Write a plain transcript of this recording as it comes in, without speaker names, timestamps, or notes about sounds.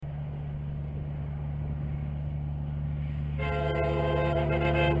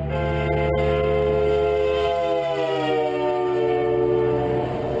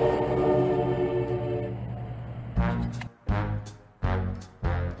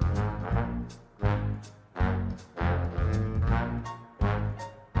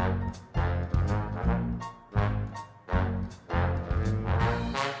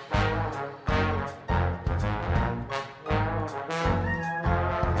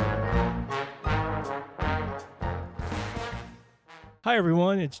Hi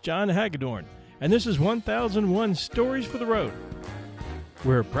everyone, it's John Hagedorn, and this is 1001 Stories for the Road.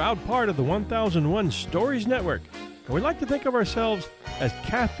 We're a proud part of the 1001 Stories Network, and we like to think of ourselves as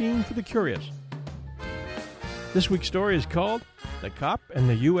caffeine for the curious. This week's story is called The Cop and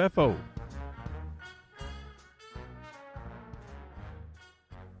the UFO.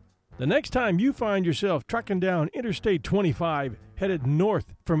 The next time you find yourself trucking down Interstate 25 headed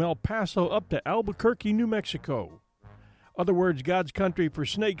north from El Paso up to Albuquerque, New Mexico, other words, God's country for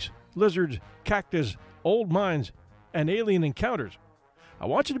snakes, lizards, cactus, old mines, and alien encounters, I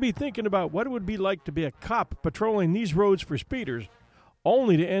want you to be thinking about what it would be like to be a cop patrolling these roads for speeders,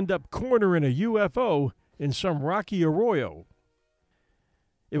 only to end up cornering a UFO in some rocky arroyo.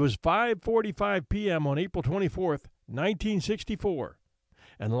 It was 5:45 p.m. on April 24th, 1964,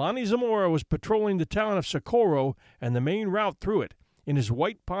 and Lonnie Zamora was patrolling the town of Socorro and the main route through it in his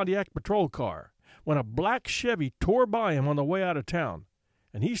white Pontiac patrol car, when a black Chevy tore by him on the way out of town,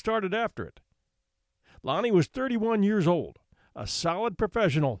 and he started after it. Lonnie was 31 years old, a solid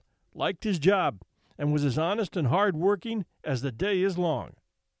professional, liked his job, and was as honest and hard-working as the day is long.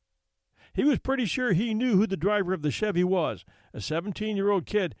 He was pretty sure he knew who the driver of the Chevy was, a 17-year-old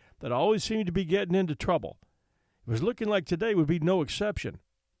kid that always seemed to be getting into trouble. It was looking like today would be no exception.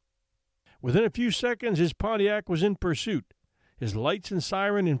 Within a few seconds, his Pontiac was in pursuit, his lights and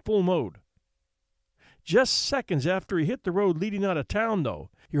siren in full mode. Just seconds after he hit the road leading out of town, though,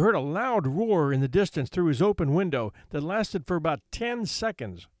 he heard a loud roar in the distance through his open window that lasted for about 10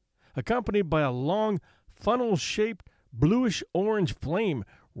 seconds, accompanied by a long, funnel-shaped, bluish-orange flame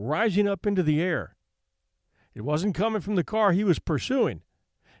rising up into the air. It wasn't coming from the car he was pursuing.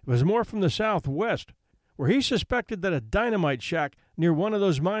 It was more from the southwest, where he suspected that a dynamite shack near one of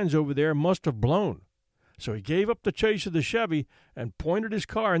those mines over there must have blown. So he gave up the chase of the Chevy and pointed his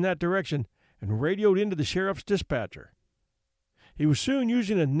car in that direction and radioed into the sheriff's dispatcher. He was soon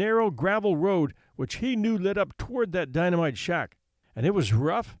using a narrow gravel road which he knew led up toward that dynamite shack, and it was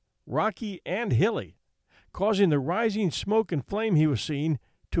rough, rocky, and hilly, causing the rising smoke and flame he was seeing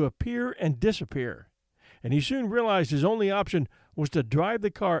to appear and disappear, and he soon realized his only option was to drive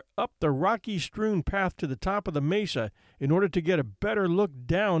the car up the rocky-strewn path to the top of the mesa in order to get a better look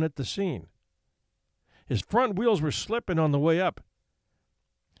down at the scene. His front wheels were slipping on the way up.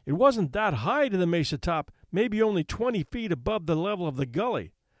 It wasn't that high to the mesa top, maybe only 20 feet above the level of the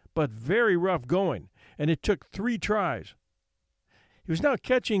gully, but very rough going, and it took 3 tries. He was now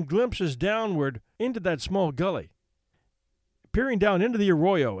catching glimpses downward into that small gully. Peering down into the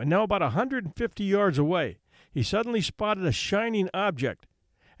arroyo, and now about 150 yards away, he suddenly spotted a shining object,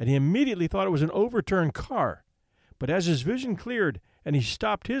 and he immediately thought it was an overturned car. But as his vision cleared and he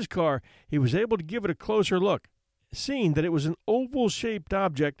stopped his car, he was able to give it a closer look, seeing that it was an oval-shaped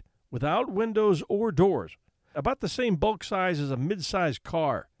object without windows or doors, about the same bulk size as a mid-sized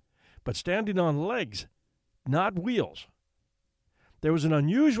car, but standing on legs, not wheels. There was an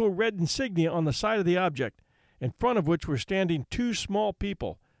unusual red insignia on the side of the object, in front of which were standing 2 small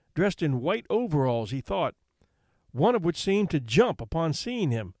people, dressed in white overalls, he thought, one of which seemed to jump upon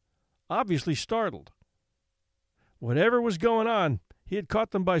seeing him, obviously startled. Whatever was going on, he had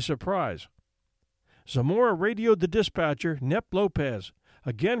caught them by surprise. Zamora radioed the dispatcher, Nep Lopez,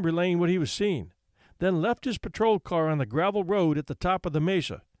 again relaying what he was seeing, then left his patrol car on the gravel road at the top of the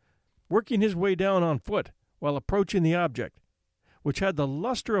mesa, working his way down on foot while approaching the object, which had the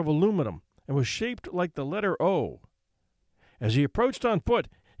luster of aluminum and was shaped like the letter O. As he approached on foot,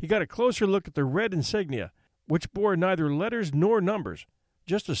 he got a closer look at the red insignia, which bore neither letters nor numbers,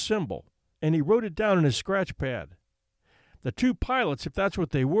 just a symbol, and he wrote it down in his scratch pad. The 2 pilots, if that's what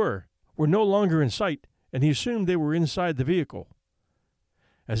they were no longer in sight, and he assumed they were inside the vehicle.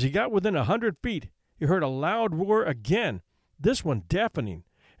 As he got within 100 feet, he heard a loud roar again, this one deafening,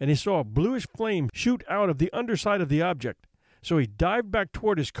 and he saw a bluish flame shoot out of the underside of the object. So he dived back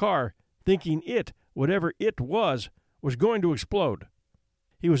toward his car, thinking it, whatever it was going to explode.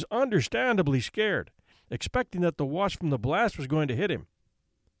 He was understandably scared, expecting that the wash from the blast was going to hit him.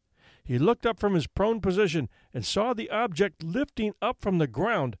 He looked up from his prone position and saw the object lifting up from the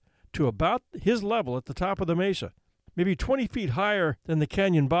ground to about his level at the top of the mesa, maybe 20 feet higher than the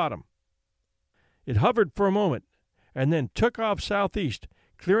canyon bottom. It hovered for a moment, and then took off southeast,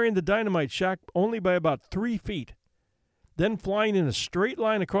 clearing the dynamite shack only by about 3 feet, then flying in a straight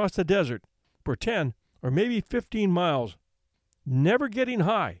line across the desert for 10 or maybe 15 miles, never getting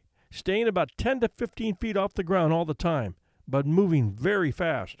high, staying about 10 to 15 feet off the ground all the time, but moving very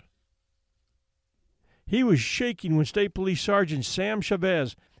fast. He was shaking when State Police Sergeant Sam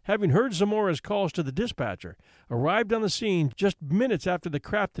Chavez, having heard Zamora's calls to the dispatcher, arrived on the scene just minutes after the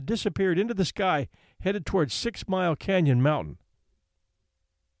craft had disappeared into the sky, headed towards 6 Mile Canyon Mountain.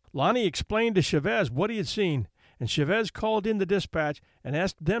 Lonnie explained to Chavez what he had seen, and Chavez called in the dispatch and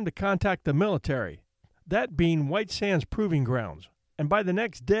asked them to contact the military, that being White Sands Proving Grounds. And by the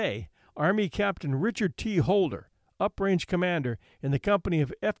next day, Army Captain Richard T. Holder, uprange commander in the company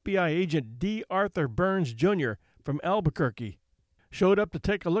of FBI agent D. Arthur Burns, Jr. from Albuquerque, showed up to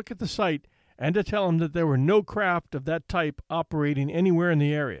take a look at the site and to tell him that there were no craft of that type operating anywhere in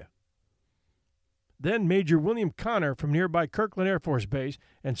the area. Then Major William Connor from nearby Kirkland Air Force Base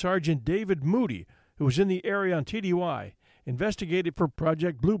and Sergeant David Moody, who was in the area on TDY, investigated for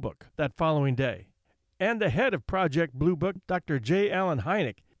Project Blue Book that following day. And the head of Project Blue Book, Dr. J. Allen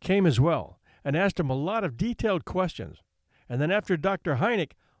Hynek, came as well and asked him a lot of detailed questions. And then after Dr.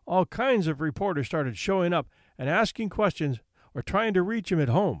 Hynek, all kinds of reporters started showing up and asking questions or trying to reach him at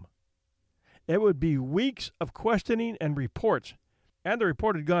home. It would be weeks of questioning and reports, and the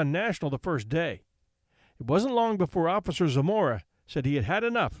report had gone national the first day. It wasn't long before Officer Zamora said he had had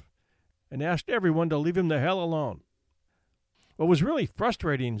enough and asked everyone to leave him the hell alone. What was really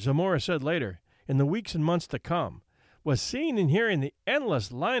frustrating, Zamora said later, in the weeks and months to come, was seeing and hearing the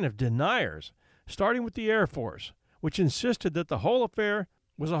endless line of deniers, starting with the Air Force, which insisted that the whole affair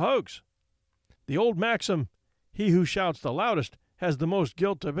was a hoax. The old maxim, "He who shouts the loudest has the most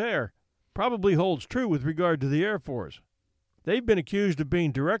guilt to bear," probably holds true with regard to the Air Force. They've been accused of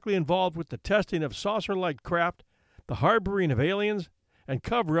being directly involved with the testing of saucer-like craft, the harboring of aliens, and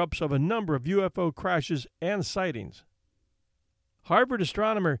cover-ups of a number of UFO crashes and sightings. Harvard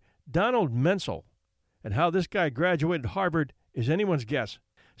astronomer Donald Menzel, and how this guy graduated Harvard is anyone's guess,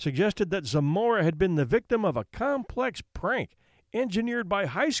 suggested that Zamora had been the victim of a complex prank engineered by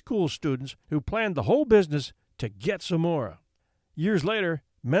high school students who planned the whole business to get Zamora. Years later,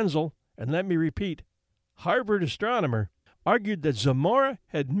 Menzel, and let me repeat, Harvard astronomer, argued that Zamora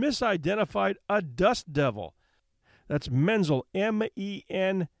had misidentified a dust devil. That's Menzel, Menzel.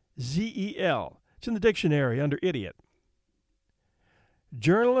 It's in the dictionary under idiot.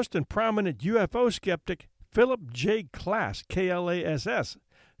 Journalist and prominent UFO skeptic Philip J. Klass, Klass,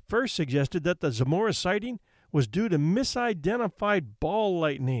 first suggested that the Zamora sighting was due to misidentified ball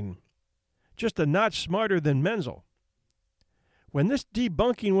lightning, just a notch smarter than Menzel. When this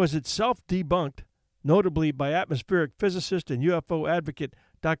debunking was itself debunked, notably by atmospheric physicist and UFO advocate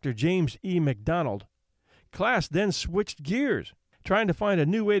Dr. James E. McDonald, Klass then switched gears, trying to find a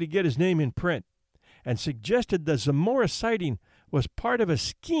new way to get his name in print, and suggested the Zamora sighting was part of a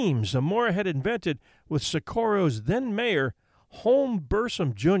scheme Zamora had invented with Socorro's then-mayor, Holm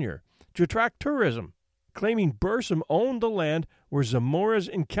Bursum, Jr., to attract tourism, claiming Bursum owned the land where Zamora's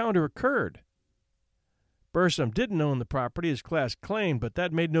encounter occurred. Bursum didn't own the property, as Klass claimed, but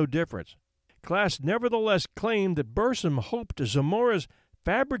that made no difference. Klass nevertheless claimed that Bursum hoped Zamora's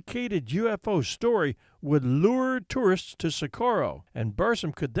fabricated UFO story would lure tourists to Socorro, and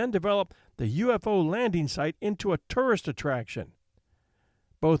Bursum could then develop the UFO landing site into a tourist attraction.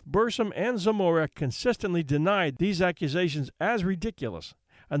 Both Bursum and Zamora consistently denied these accusations as ridiculous,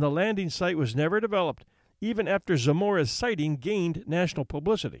 and the landing site was never developed, even after Zamora's sighting gained national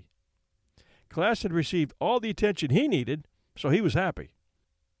publicity. Klass had received all the attention he needed, so he was happy.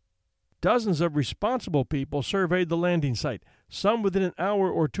 Dozens of responsible people surveyed the landing site, some within an hour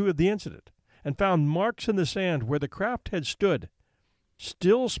or two of the incident, and found marks in the sand where the craft had stood,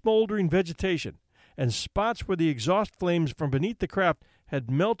 still smoldering vegetation, and spots where the exhaust flames from beneath the craft had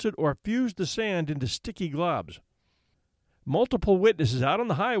melted or fused the sand into sticky globs. Multiple witnesses out on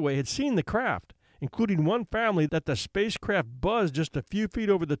the highway had seen the craft, including one family that the spacecraft buzzed just a few feet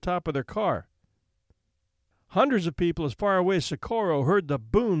over the top of their car. Hundreds of people as far away as Socorro heard the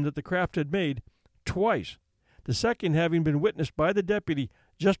boom that the craft had made twice, the second having been witnessed by the deputy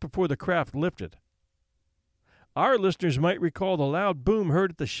just before the craft lifted. Our listeners might recall the loud boom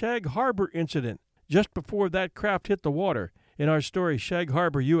heard at the Shag Harbor incident just before that craft hit the water in our story Shag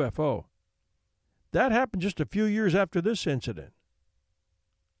Harbor UFO. That happened just a few years after this incident.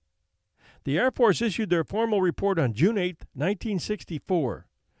 The Air Force issued their formal report on June 8, 1964.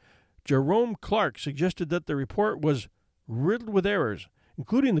 Jerome Clark suggested that the report was riddled with errors,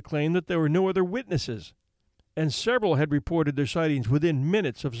 including the claim that there were no other witnesses, and several had reported their sightings within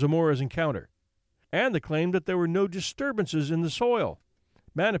minutes of Zamora's encounter. and the claim that there were no disturbances in the soil,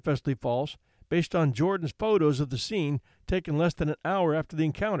 manifestly false based on Jordan's photos of the scene taken less than an hour after the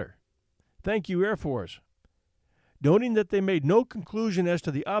encounter. Thank you, Air Force. Noting that they made no conclusion as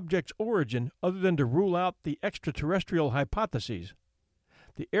to the object's origin other than to rule out the extraterrestrial hypotheses,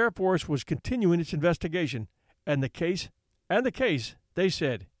 the Air Force was continuing its investigation, and the case, they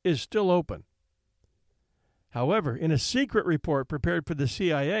said, is still open. However, in a secret report prepared for the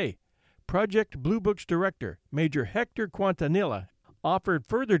CIA, Project Blue Book's director, Major Hector Quintanilla, offered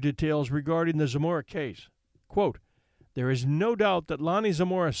further details regarding the Zamora case. Quote, "There is no doubt that Lonnie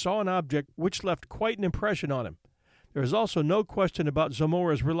Zamora saw an object which left quite an impression on him. There is also no question about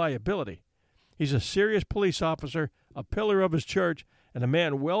Zamora's reliability. He's a serious police officer, a pillar of his church, and a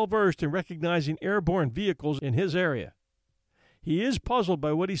man well versed in recognizing airborne vehicles in his area. He is puzzled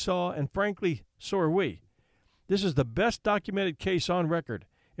by what he saw, and frankly, so are we. This is the best documented case on record,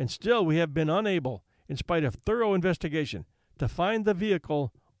 and still we have been unable, in spite of thorough investigation, to find the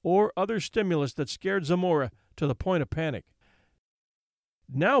vehicle or other stimulus that scared Zamora to the point of panic."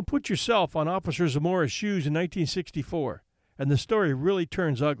 Now put yourself on Officer Zamora's shoes in 1964, and the story really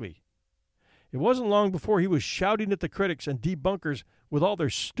turns ugly. It wasn't long before he was shouting at the critics and debunkers with all their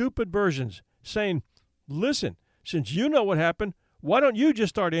stupid versions, saying, "Listen, since you know what happened, why don't you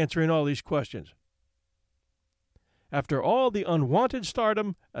just start answering all these questions?" After all the unwanted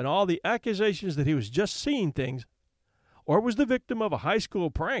stardom and all the accusations that he was just seeing things, or was the victim of a high school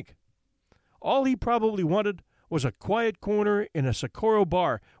prank, all he probably wanted was a quiet corner in a Socorro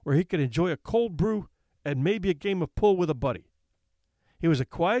bar where he could enjoy a cold brew and maybe a game of pool with a buddy. He was a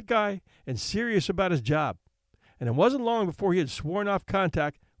quiet guy and serious about his job, and it wasn't long before he had sworn off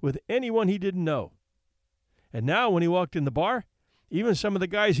contact with anyone he didn't know. And now when he walked in the bar, even some of the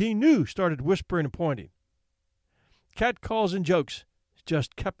guys he knew started whispering and pointing. Catcalls and jokes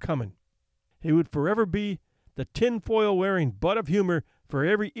just kept coming. He would forever be the tinfoil-wearing butt of humor for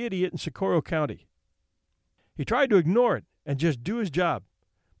every idiot in Socorro County. He tried to ignore it and just do his job,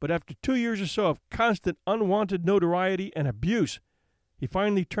 but after 2 years or so of constant unwanted notoriety and abuse, he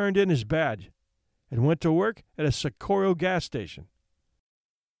finally turned in his badge and went to work at a Socorro gas station.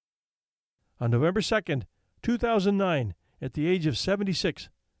 On November 2nd, 2009, at the age of 76,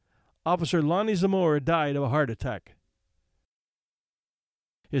 Officer Lonnie Zamora died of a heart attack.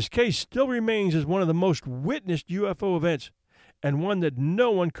 His case still remains as one of the most witnessed UFO events, and one that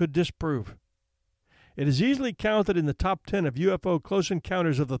no one could disprove. It is easily counted in the top 10 of UFO close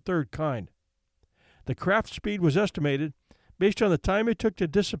encounters of the third kind. The craft's speed was estimated, based on the time it took to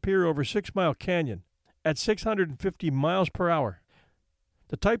disappear over 6 Mile Canyon, at 650 miles per hour.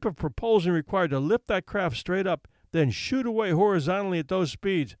 The type of propulsion required to lift that craft straight up, then shoot away horizontally at those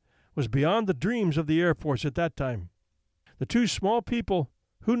speeds, was beyond the dreams of the Air Force at that time. The two small people,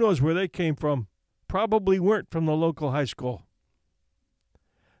 who knows where they came from, probably weren't from the local high school.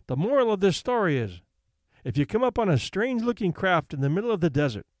 The moral of this story is, if you come up on a strange-looking craft in the middle of the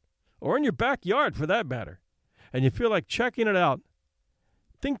desert, or in your backyard for that matter, and you feel like checking it out,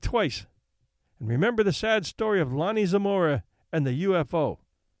 think twice, and remember the sad story of Lonnie Zamora and the UFO.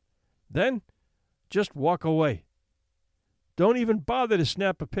 Then, just walk away. Don't even bother to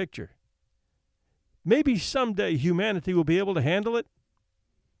snap a picture. Maybe someday humanity will be able to handle it,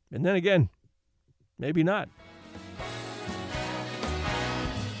 and then again, maybe not.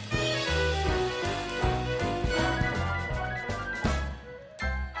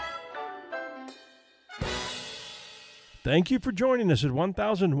 Thank you for joining us at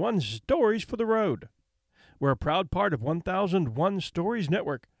 1001 Stories for the Road. We're a proud part of 1001 Stories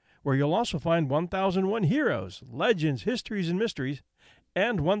Network, where you'll also find 1001 Heroes, Legends, Histories, and Mysteries,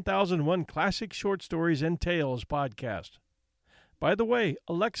 and 1001 Classic Short Stories and Tales podcast. By the way,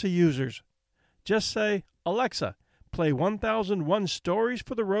 Alexa users, just say, "Alexa, play 1001 Stories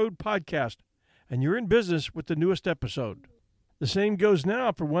for the Road podcast," and you're in business with the newest episode. The same goes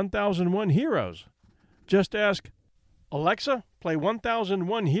now for 1001 Heroes. Just ask, "Alexa, play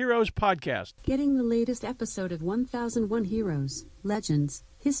 1001 Heroes podcast." Getting the latest episode of 1001 Heroes, Legends,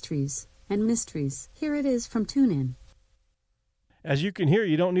 Histories, and Mysteries. Here it is from TuneIn. As you can hear,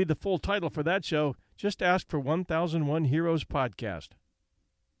 you don't need the full title for that show. Just ask for 1001 Heroes podcast.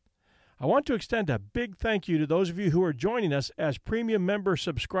 I want to extend a big thank you to those of you who are joining us as premium member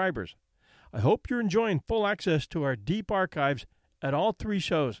subscribers. I hope you're enjoying full access to our deep archives at all 3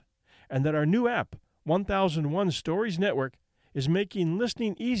 shows, and that our new app, 1001 Stories Network, is making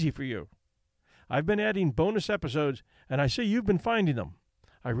listening easy for you. I've been adding bonus episodes, and I see you've been finding them.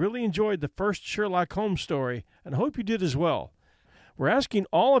 I really enjoyed the first Sherlock Holmes story, and I hope you did as well. We're asking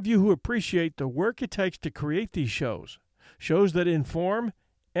all of you who appreciate the work it takes to create these shows that inform,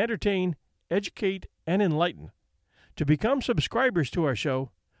 entertain, educate, and enlighten. To become subscribers to our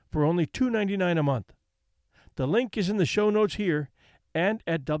show for only $2.99 a month. The link is in the show notes here and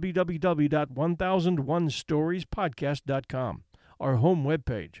at www.1001storiespodcast.com, our home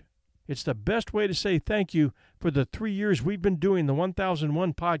webpage. It's the best way to say thank you for the 3 years we've been doing the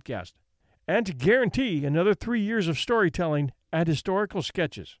 1001 podcast, and to guarantee another 3 years of storytelling and historical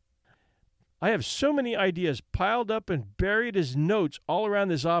sketches. I have so many ideas piled up and buried as notes all around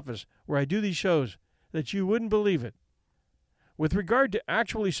this office where I do these shows that you wouldn't believe it. With regard to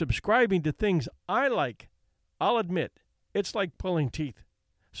actually subscribing to things I like, I'll admit it's like pulling teeth.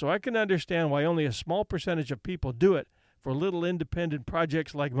 So I can understand why only a small percentage of people do it for little independent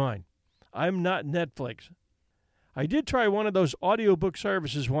projects like mine. I'm not Netflix. I did try one of those audiobook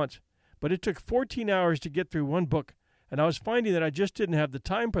services once, but it took 14 hours to get through one book, and I was finding that I just didn't have the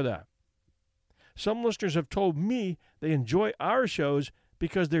time for that. Some listeners have told me they enjoy our shows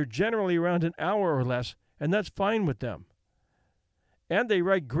because they're generally around an hour or less, and that's fine with them. And they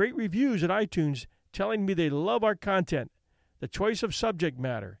write great reviews at iTunes telling me they love our content, the choice of subject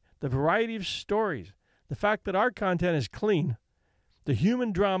matter, the variety of stories, the fact that our content is clean, the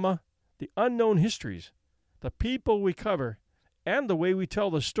human drama, the unknown histories, the people we cover, and the way we tell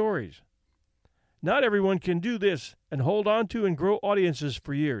the stories. Not everyone can do this and hold on to and grow audiences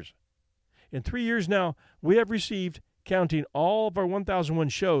for years. In 3 years now, we have received, counting all of our 1001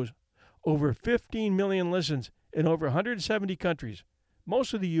 shows, over 15 million listens in over 170 countries,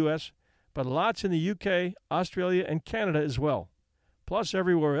 most of the U.S., but lots in the UK, Australia, and Canada as well, plus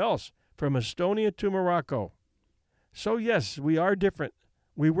everywhere else, from Estonia to Morocco. So yes, we are different.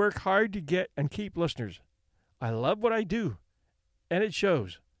 We work hard to get and keep listeners. I love what I do, and it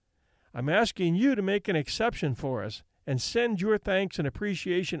shows. I'm asking you to make an exception for us and send your thanks and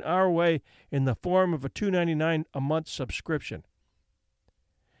appreciation our way in the form of a $2.99 a month subscription.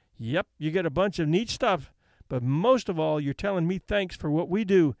 Yep, you get a bunch of neat stuff, but most of all, you're telling me thanks for what we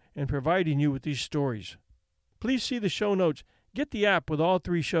do and providing you with these stories. Please see the show notes, get the app with all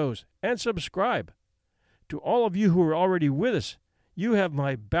 3 shows, and subscribe. To all of you who are already with us, you have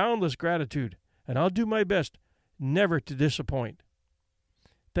my boundless gratitude, and I'll do my best never to disappoint.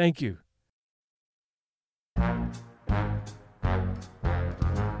 Thank you.